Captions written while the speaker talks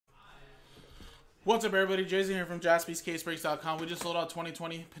What's up, everybody? Jason here from JaspysCaseBreaks.com. We just sold out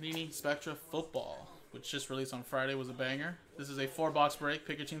 2020 Panini Spectra Football, which just released on Friday. Was a banger. This is a 4-box break.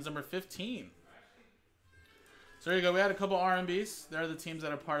 Pick your teams number 15. So there you go. We had a couple R&Bs. There are the teams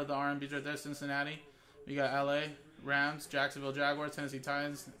that are part of the R&Bs right there. Cincinnati. We got LA Rams, Jacksonville Jaguars, Tennessee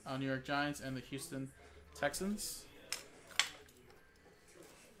Titans, New York Giants, and the Houston Texans.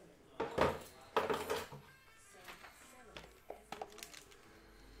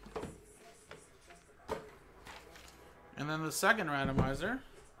 And then the second randomizer.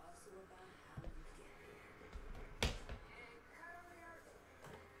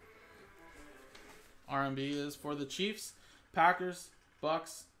 R&B is for the Chiefs, Packers,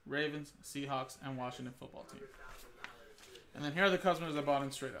 Bucks, Ravens, Seahawks, and Washington football team. And then here are the customers that bought in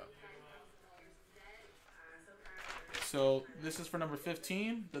straight up. So this is for number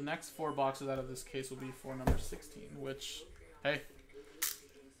 15. The next 4 boxes out of this case will be for number 16, which, hey,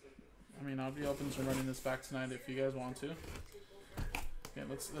 I mean, I'll be open to running this back tonight if you guys want to. Okay,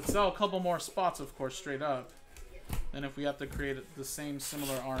 let's sell a couple more spots, of course, straight up. And if we have to create the same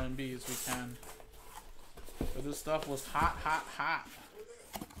similar R&Bs, we can. But this stuff was hot, hot, hot.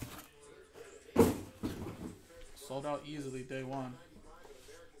 Sold out easily day one.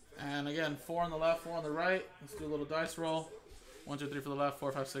 And again, 4 on the left, 4 on the right. Let's do a little dice roll. 1, 2, 3 for the left,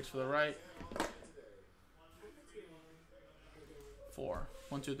 4, 5, 6 for the right. 4.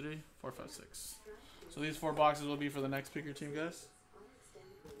 1, 2, 3, 4, 5, 6. So these 4 boxes will be for the next pick your team, guys.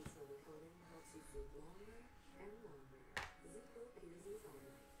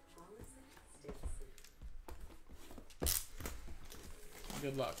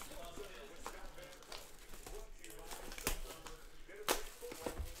 Good luck.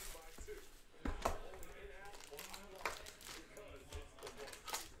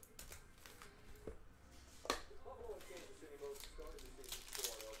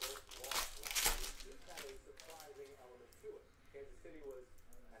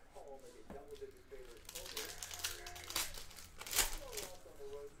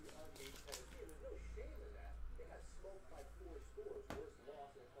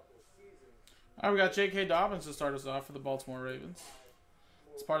 All right, we got J.K. Dobbins to start us off for the Baltimore Ravens.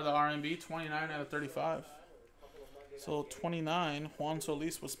 It's part of the R&B, 29 out of 35. So 29, Juan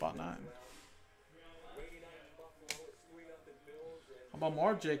Solis was spot 9. How about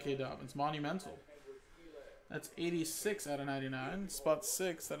more J.K. Dobbins? Monumental. That's 86 out of 99. Spot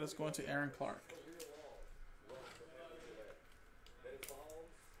 6, that is going to Aaron Clark.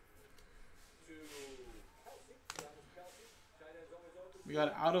 We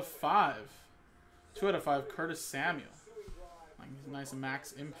got out of 5. 2 out of 5, Curtis Samuel. Nice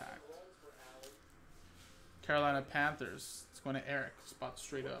max impact. Carolina Panthers. It's going to Eric. Spot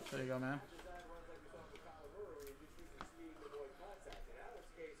straight up. There you go, man.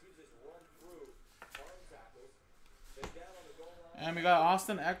 And we got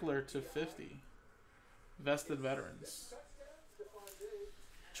Austin Eckler to 50. Vested veterans.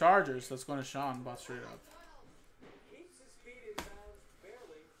 Chargers. That's going to Sean. Bought straight up.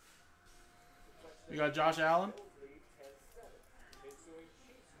 We got Josh Allen,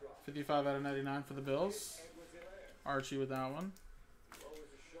 55 out of 99 for the Bills. Archie with that one.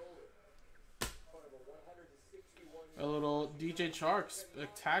 A little DJ Chark,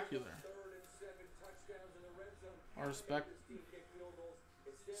 spectacular. Or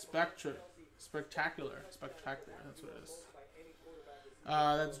Spectra, spectacular, that's what it is.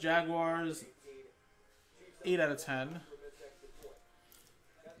 That's Jaguars, 8 out of 10.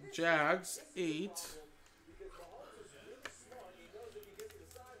 Jags, 8.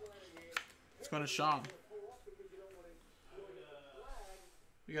 It's going to Sean.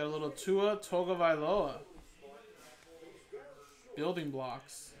 We got a little Tua Tagovailoa. Building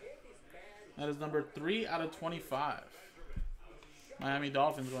blocks. That is number 3 out of 25. Miami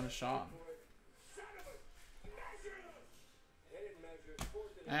Dolphins going to Sean.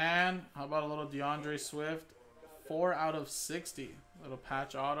 And how about a little DeAndre Swift? 4 out of 60. Little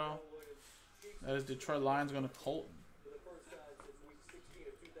patch auto. That is Detroit Lions going to Colton.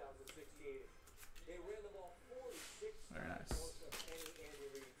 Very nice.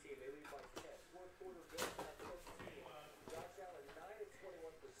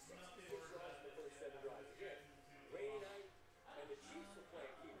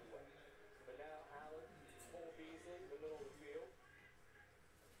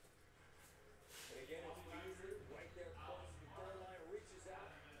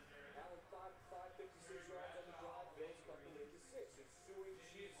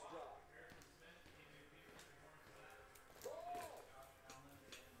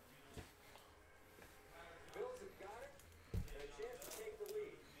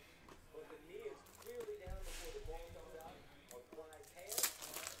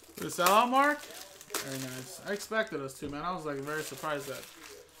 The sellout mark? Very nice. I expected us to, man. I was like very surprised that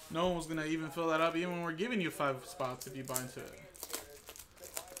no one was going to even fill that up, even when we're giving you 5 spots if you buy into it.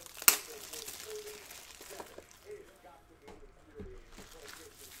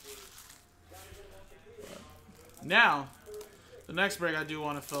 Now, the next break I do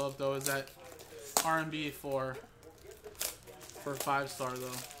want to fill up, though, is that R&B for 5-star, though.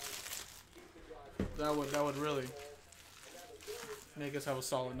 That would really make us have a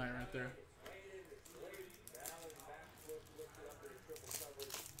solid night right there.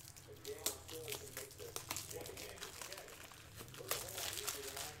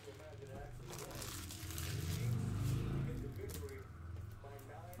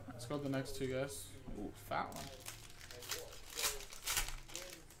 Let's go with the next two, guys. Ooh, fat one.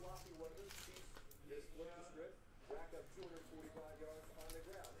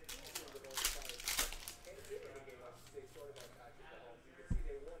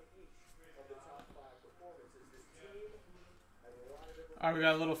 All right, we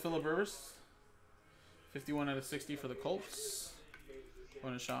got a little Phillip Rivers. 51 out of 60 for the Colts.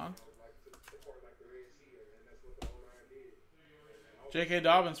 Going to Sean. J.K.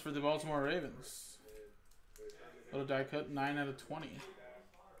 Dobbins for the Baltimore Ravens. Little die cut, 9 out of 20.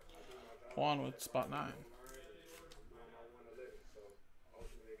 Juan with spot 9.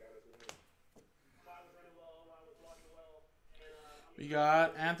 We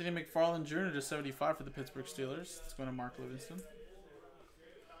got Anthony McFarland Jr. to 75 for the Pittsburgh Steelers. It's going to Mark Livingston.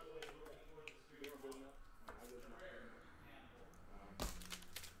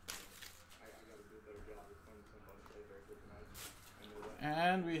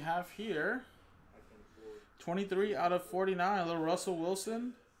 And we have here 23 out of 49, a little Russell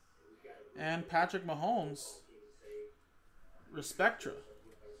Wilson and Patrick Mahomes. Spectra.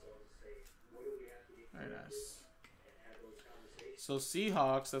 Very nice. So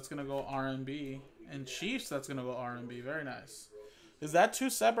Seahawks, that's going to go R&B. And Chiefs, that's going to go R&B. Very nice. Is that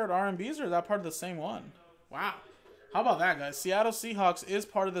 2 separate R&Bs or is that part of the same one? Wow. How about that, guys? Seattle Seahawks is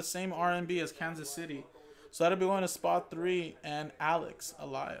part of the same R&B as Kansas City. So that'll be going to spot 3 and Alex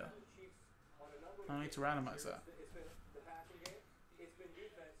Alaya. I don't need to randomize that.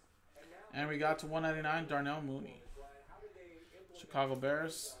 And we got to 199, Darnell Mooney. Chicago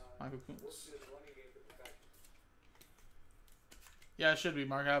Bears, Michael Kuntz. Yeah, it should be,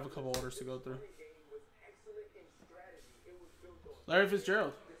 Mark. I have a couple orders to go through. Larry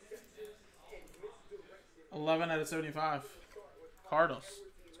Fitzgerald. 11 out of 75. Cardinals.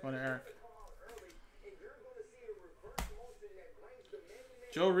 It's going to Eric.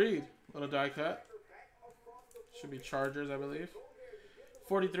 Joe Reed, little die cut. Should be Chargers, I believe.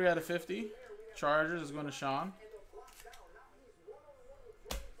 43 out of 50. Chargers is going to Sean.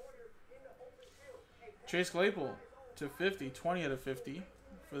 Chase Claypool to 50, 20 out of 50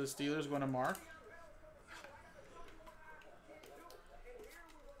 for the Steelers, going to Mark.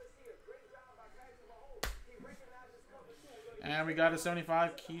 And we got a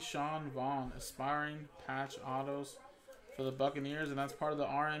 75, Keyshawn Vaughn, aspiring patch autos for the Buccaneers, and that's part of the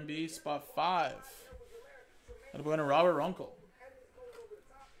R&B spot 5. That'll go into Robert Runkle.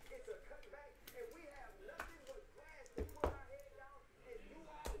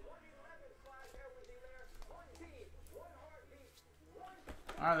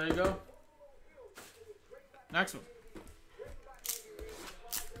 All right, there you go. Next one.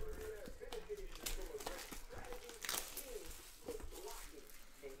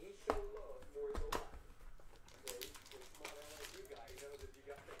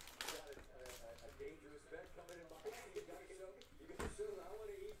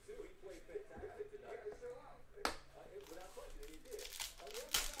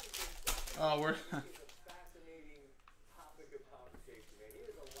 Oh, we're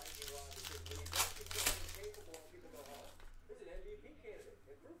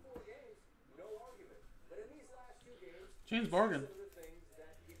James Morgan.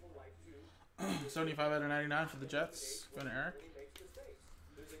 75 out of 99 for the Jets. Going to Eric.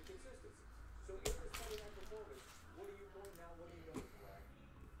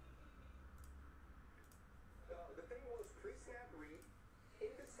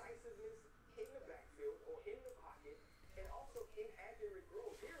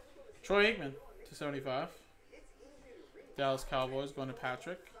 Troy Aikman to 75. Dallas Cowboys going to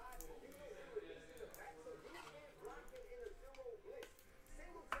Patrick.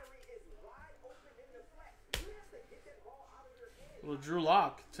 Little Drew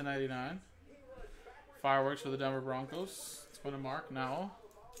Lock to 99. Fireworks for the Denver Broncos. It's going to Mark now.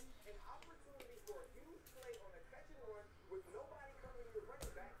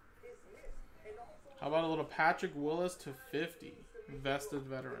 How about a little Patrick Willis to 50? Vested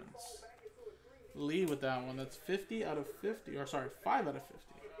Veterans. Lee with that one. That's 50 out of 50. Or sorry, 5 out of 50.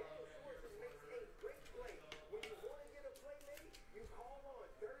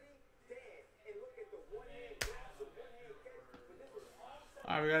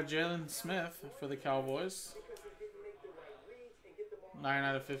 Alright, we got Jalen Smith for the Cowboys. 9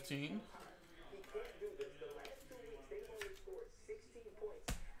 out of 15.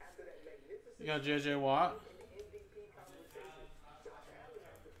 You got J.J. Watt.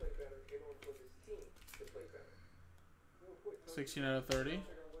 16 out of 30.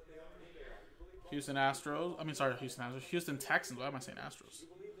 Houston Astros. I mean, sorry, Houston Astros. Houston Texans. Why am I saying Astros?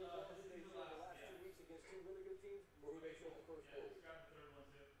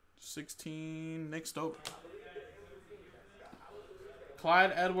 16. Nick Stover.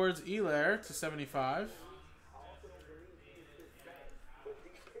 Clyde Edwards-Helaire to 75.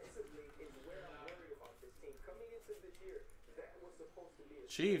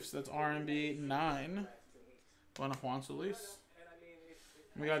 Chiefs. That's R&B 9. Going to Juan Solis.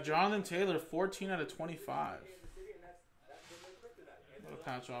 We got Jonathan Taylor, 14 out of 25. What a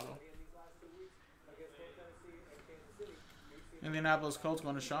patch auto. Indianapolis Colts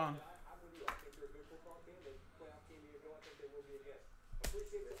going to Sean.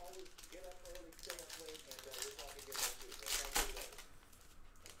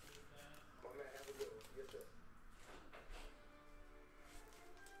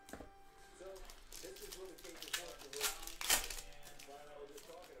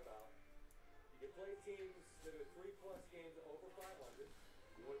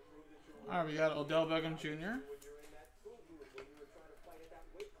 Alright, we got Odell Beckham Jr.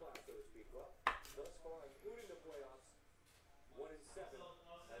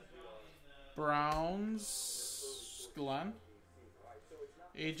 Browns, Glenn.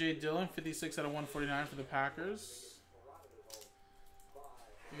 A.J. Dillon, 56 out of 149 for the Packers.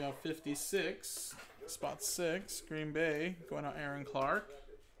 We got 56, spot 6, Green Bay, going out Aaron Clark.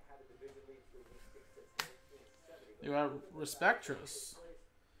 You got Spectra,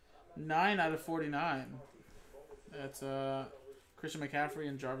 9 out of 49. That's Christian McCaffrey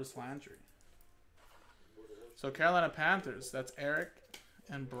and Jarvis Landry. So Carolina Panthers, that's Eric,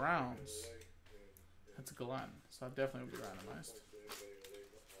 and Browns, that's Glenn. So that definitely will be randomized.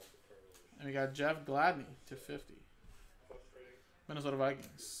 And we got Jeff Gladney to 50. Minnesota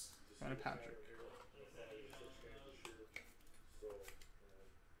Vikings, going to Patrick.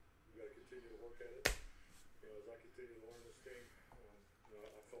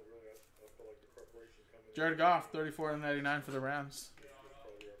 Jared Goff, 34 and 99 for the Rams.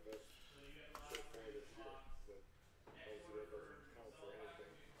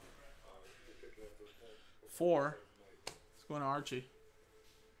 4. It's going to Archie.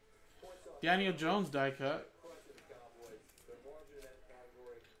 Daniel Jones die cut.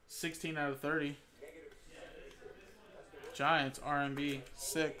 16 out of 30. Giants, R&B,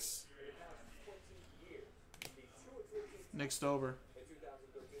 6. Nick Stover.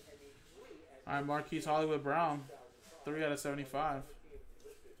 Alright, Marquise Hollywood Brown, 3 out of 75.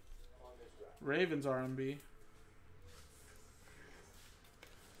 Ravens, R&B.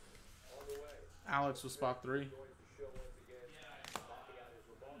 Alex with spot 3.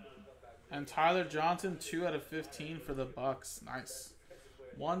 And Tyler Johnson, 2 out of 15 for the Bucks. Nice.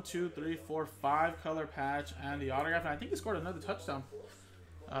 1, 2, 3, 4, 5 color patch and the autograph. And I think he scored another touchdown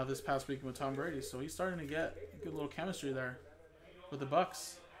this past week with Tom Brady. So he's starting to get good little chemistry there with the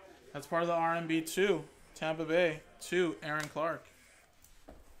Bucks. That's part of the R&B 2. Tampa Bay 2. Aaron Clark.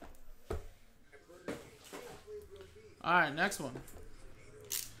 Alright, next one.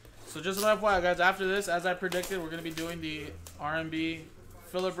 So just an FYI, guys, after this, as I predicted, we're going to be doing the R&B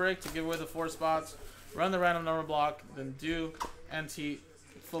filler break to give away the 4 spots, run the random number block, then do NT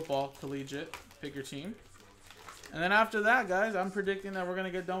football collegiate. Pick your team. And then after that, guys, I'm predicting that we're going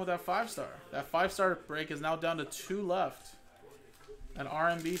to get done with that 5-star. That 5-star break is now down to 2 left. And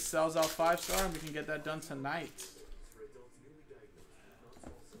R&B sells out 5-star, and we can get that done tonight.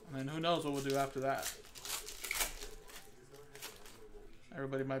 And then who knows what we'll do after that.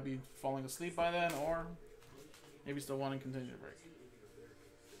 Everybody might be falling asleep by then, or maybe still wanting to continue to break.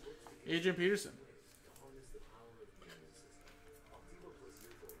 Adrian Peterson.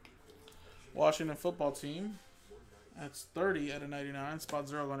 Washington football team. That's 30 out of 99. Spot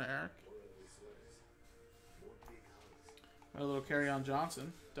 0 going to Eric. A little Kerryon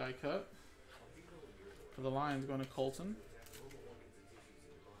Johnson, die cut. For the Lions, going to Colton.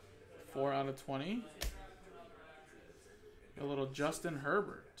 4 out of 20. A little Justin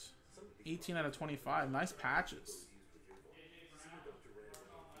Herbert, 18 out of 25. Nice patches.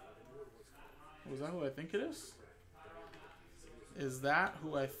 Was that who I think it is? Is that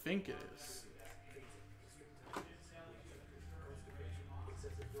who I think it is?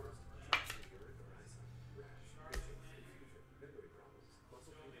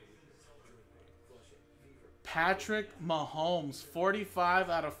 Patrick Mahomes, 45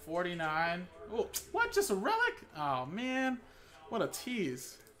 out of 49. Oh, what? Just a relic? Oh, man. What a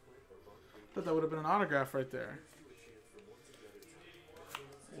tease. Thought that would have been an autograph right there.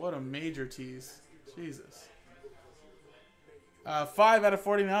 What a major tease. Jesus. 5 out of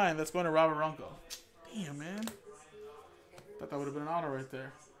 49. That's going to Robert Runco. Damn, man. Thought that would have been an auto right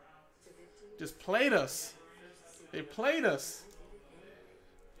there. Just played us. They played us.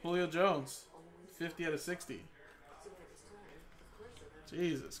 Julio Jones. 50 out of 60.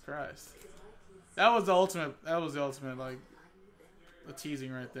 Jesus Christ. That was the ultimate, like, the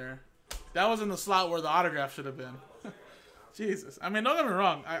teasing right there. That was in the slot where the autograph should have been. Jesus. I mean, don't get me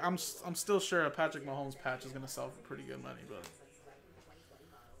wrong. I'm still sure a Patrick Mahomes patch is going to sell for pretty good money, but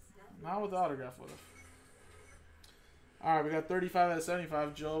not with the autograph would have. All right, we got 35 out of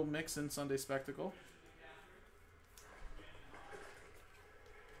 75. Joe Mixon, Sunday Spectacle.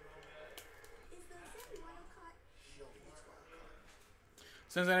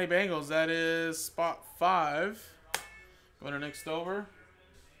 Cincinnati Bengals, that is spot 5. Going to next over.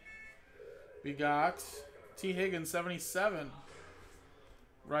 We got T. Higgins, 77.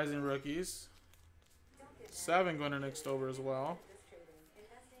 Rising Rookies. 7 going to next over as well.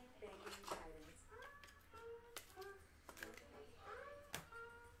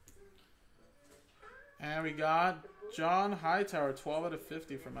 And we got John Hightower, 12 out of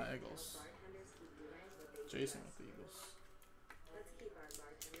 50 for my Eagles. Jason with the Eagles.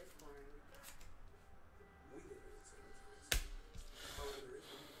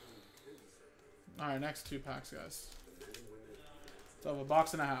 Alright, next 2 packs, guys. So I have a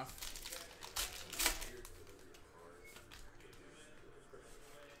box and a half.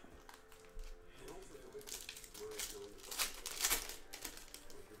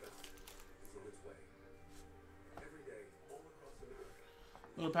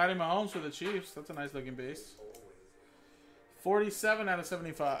 Little Patty Mahomes for the Chiefs. That's a nice looking base. 47 out of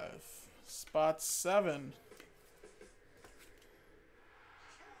 75. Spot 7.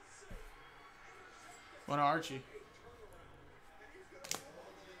 One Archie.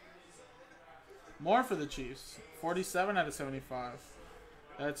 More for the Chiefs. 47 out of 75.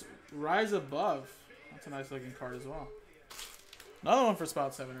 That's Rise Above. That's a nice looking card as well. Another one for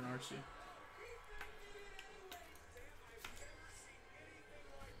spot 7 in Archie.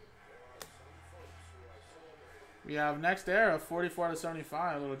 We have next era, 44 out of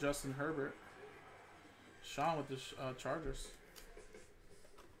 75. A little Justin Herbert. Sean with the Chargers.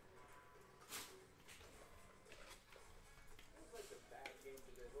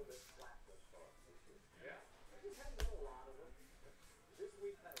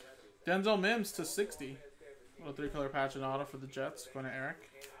 Denzel Mims to 60. A little 3-color patch and auto for the Jets. Going to Eric.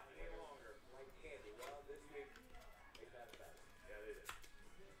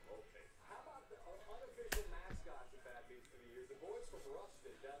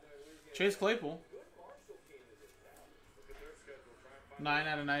 Chase Claypool. 9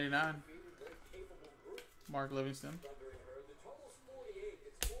 out of 99. Mark Livingston.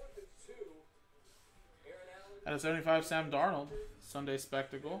 Out of 75, Sam Darnold. Sunday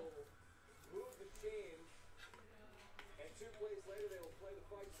Spectacle.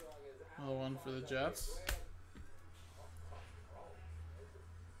 Another one for the Jets.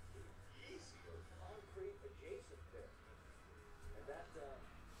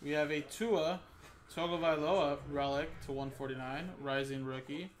 We have a Tua Tagovailoa relic to 149, rising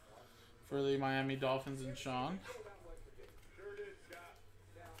rookie for the Miami Dolphins and Sean.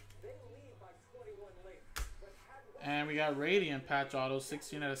 And we got Radiant patch auto,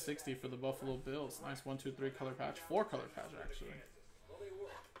 16 out of 60 for the Buffalo Bills. Nice 1, 2, 3 color patch, 4 color patch actually.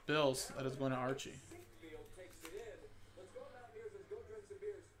 Bills, that is going to Archie.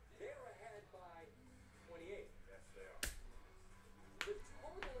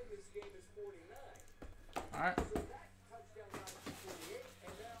 All right.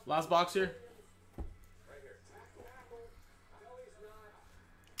 Last box here.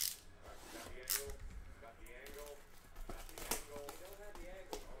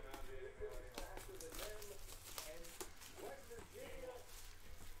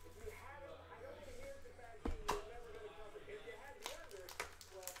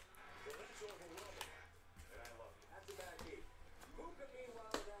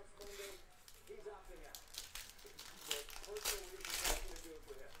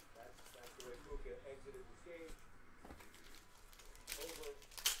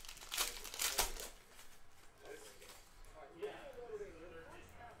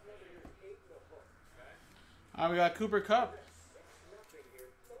 We got Cooper Kupp.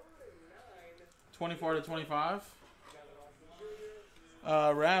 24/25.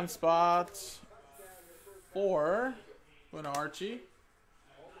 Ram spot 4. Going to Archie.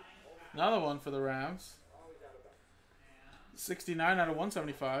 Another one for the Rams.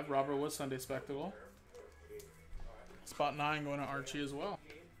 69/175. Robert Woods Sunday Spectacle. Spot 9 going to Archie as well.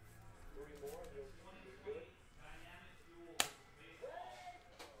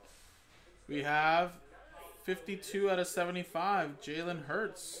 We have 52/75. Jalen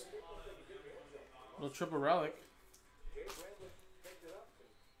Hurts. Little triple relic.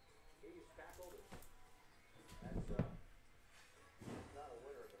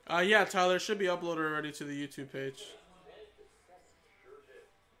 Yeah, Tyler, should be uploaded already to the YouTube page.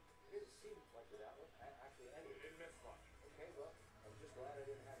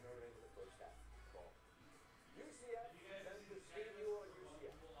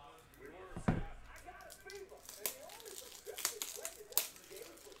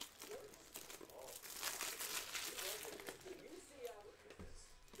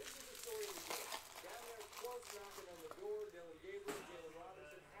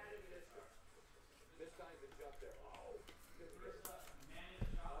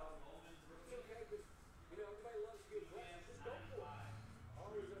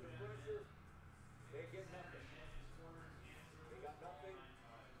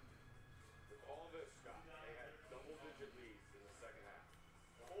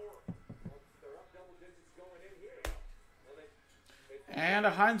 And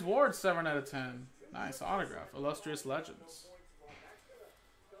a Hines Ward, 7/10. Nice autograph. Illustrious Legends.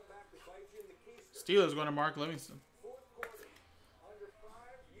 Steelers going to Mark Livingston.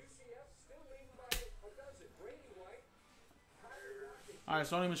 All right,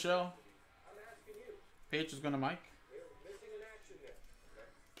 Sony Michelle. Page is going to Mike.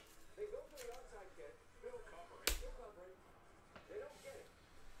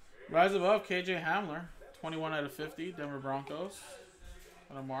 Rise above, KJ Hamler. 21/50. Denver Broncos.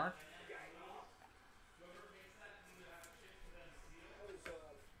 On a Mark.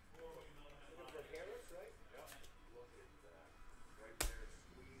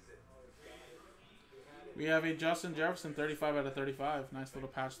 We have a Justin Jefferson, 35/35. Nice little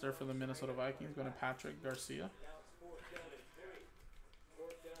patch there for the Minnesota Vikings. Going to Patrick Garcia.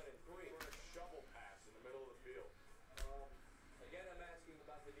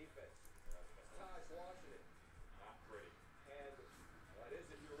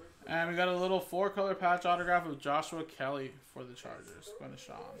 And we got a little 4-color patch autograph of Joshua Kelly for the Chargers. Going to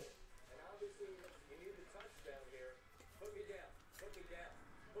Sean.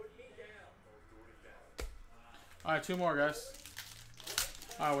 All right, 2 more, guys.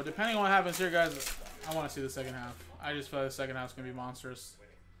 All right, well, depending on what happens here, guys, I want to see the second half. I just feel like the second half is going to be monstrous.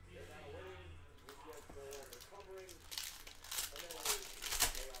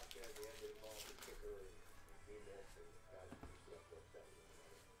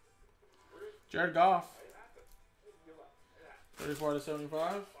 Jared Goff.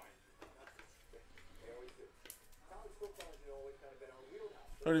 34/75.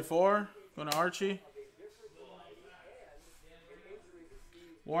 34. Going to Archie.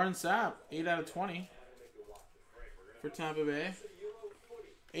 Warren Sapp. 8/20. For Tampa Bay.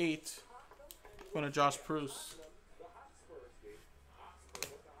 8. Going to Josh Bruce.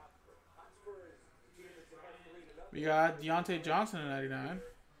 We got Deontay Johnson at 99.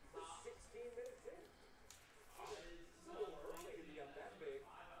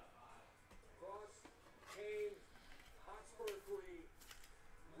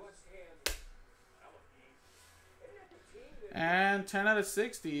 And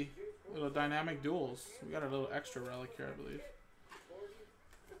 10/60, little dynamic duels. We got a little extra relic here, I believe.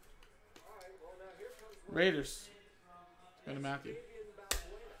 Raiders. Go to Matthew.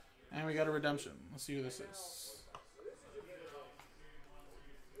 And we got a redemption. Let's see who this is.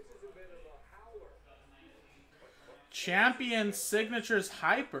 Champion Signatures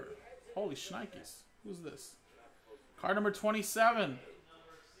Hyper. Holy shnikes. Who's this? Card number 27.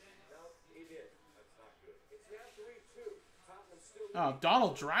 Oh,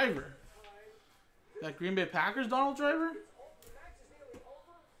 Donald Driver. That Green Bay Packers Donald Driver?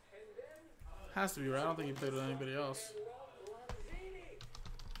 Has to be right. I don't think he played with anybody else.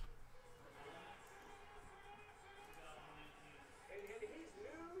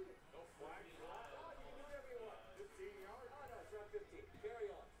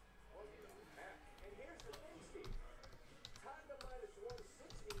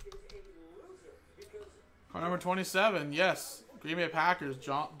 Card number 27, yes. Green Bay Packers,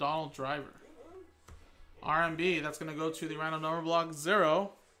 Donald Driver. RMB, that's going to go to the random number block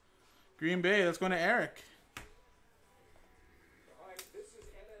 0. Green Bay, that's going to Eric.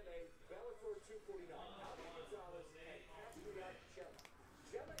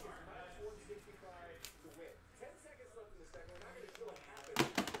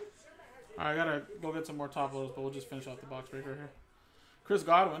 Alright, I gotta go get some more top loaders, but we'll just finish off the box breaker here. Chris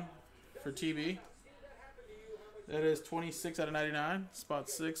Godwin for TB. That is 26 out of 99. Spot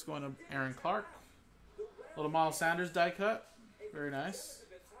 6 going to Aaron Clark. Little Miles Sanders die cut. Very nice.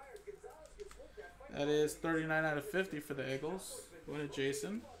 That is 39 out of 50 for the Eagles. Going to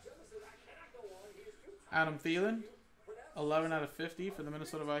Jason. Adam Thielen. 11 out of 50 for the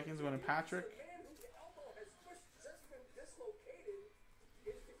Minnesota Vikings. Going to Patrick.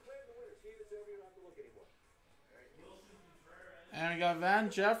 And we got Van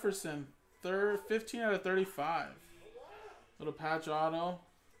Jefferson. 15 out of 35. Little patch auto.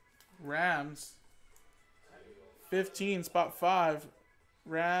 Rams. 15, spot 5.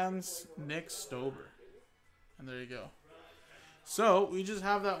 Rams, Nick Stober. And there you go. So, we just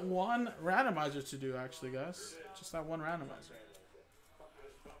have that one randomizer to do, actually, guys. Just that one randomizer.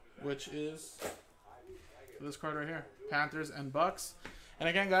 Which is this card right here. Panthers and Bucks. And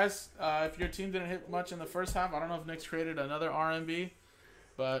again, guys, if your team didn't hit much in the first half, I don't know if Nick's created another RMB,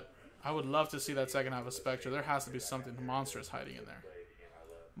 but I would love to see that second half of Spectra. There has to be something monstrous hiding in there.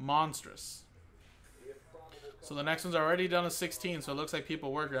 Monstrous. So the next one's already done a 16, so it looks like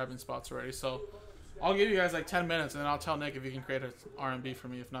people were grabbing spots already. So I'll give you guys like 10 minutes, and then I'll tell Nick if he can create an R&B for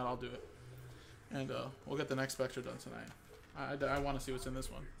me. If not, I'll do it. And we'll get the next Spectra done tonight. I want to see what's in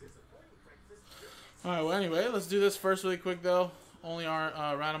this one. All right, well, anyway, let's do this first really quick, though. Only our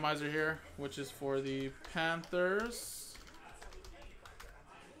randomizer here, which is for the Panthers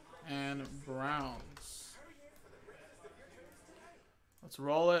and Browns. Let's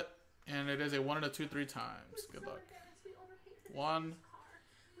roll it. And it is a 1 and a 2, 3 times. Good luck. 1,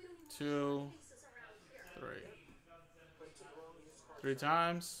 2, 3. 3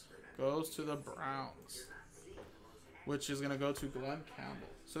 times. Goes to the Browns. Which is going to go to Glenn Campbell.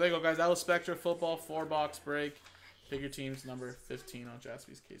 So there you go, guys. That was Spectra Football 4-box break. Pick your teams number 15 on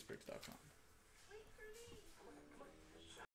jaspyscasebreaks.com.